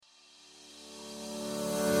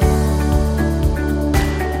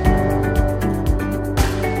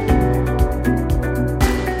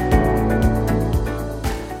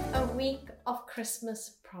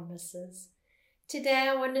Christmas promises. Today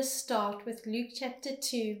I want to start with Luke chapter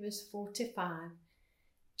 2 verse 4 to 5.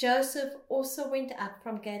 Joseph also went up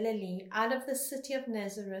from Galilee out of the city of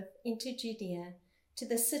Nazareth into Judea to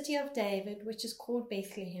the city of David, which is called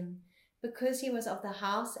Bethlehem, because he was of the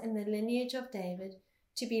house and the lineage of David,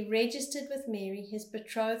 to be registered with Mary, his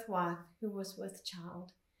betrothed wife, who was with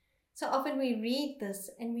child. So often we read this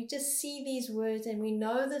and we just see these words and we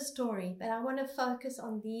know the story, but I want to focus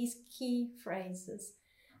on these key phrases.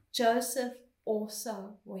 Joseph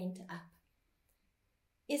also went up.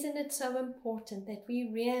 Isn't it so important that we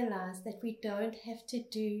realize that we don't have to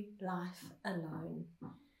do life alone?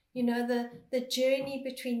 You know, the journey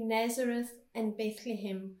between Nazareth and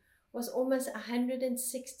Bethlehem was almost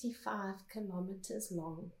 165 kilometers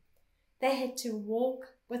long. They had to walk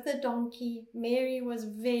with a donkey. Mary was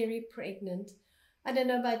very pregnant. I don't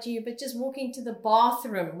know about you, but just walking to the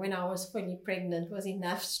bathroom when I was fully pregnant was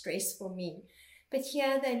enough stress for me. But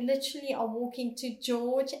here they literally are walking to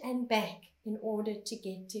George and back in order to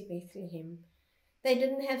get to Bethlehem. They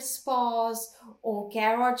didn't have spas or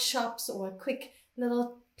garage shops or a quick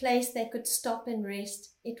little place they could stop and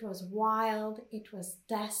rest. It was wild, it was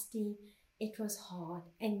dusty, it was hard,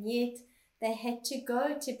 and yet they had to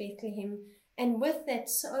go to Bethlehem, and with that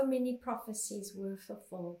so many prophecies were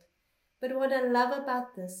fulfilled. But what I love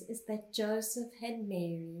about this is that Joseph had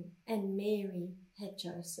Mary and Mary had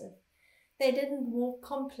Joseph. They didn't walk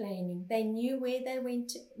complaining. They knew where they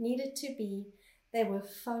needed to be. They were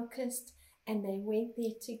focused and they went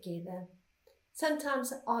there together.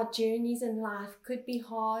 Sometimes our journeys in life could be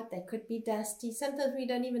hard. They could be dusty. Sometimes we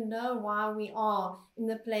don't even know why we are in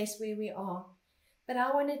the place where we are. But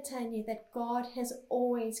I want to tell you that God has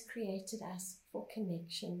always created us for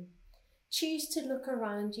connection. Choose to look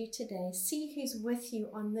around you today. See who's with you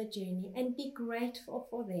on the journey and be grateful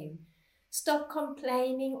for them. Stop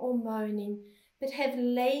complaining or moaning, but have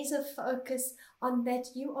laser focus on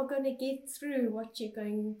that you are going to get through what you're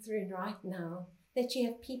going through right now, that you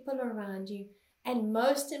have people around you, and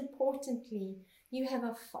most importantly, you have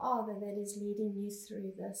a Father that is leading you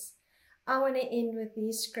through this. I want to end with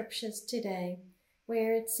these scriptures today,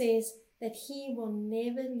 where it says that He will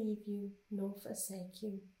never leave you nor forsake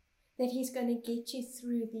you, that He's going to get you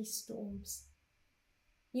through these storms.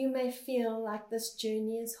 You may feel like this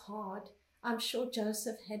journey is hard. I'm sure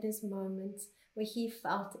Joseph had his moments where he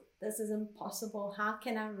felt this is impossible. How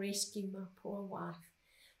can I rescue my poor wife?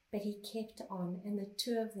 But he kept on, and the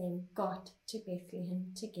two of them got to Bethlehem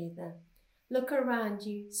together. Look around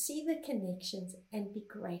you, see the connections, and be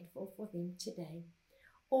grateful for them today.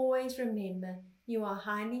 Always remember, you are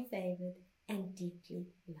highly favored and deeply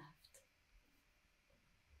loved.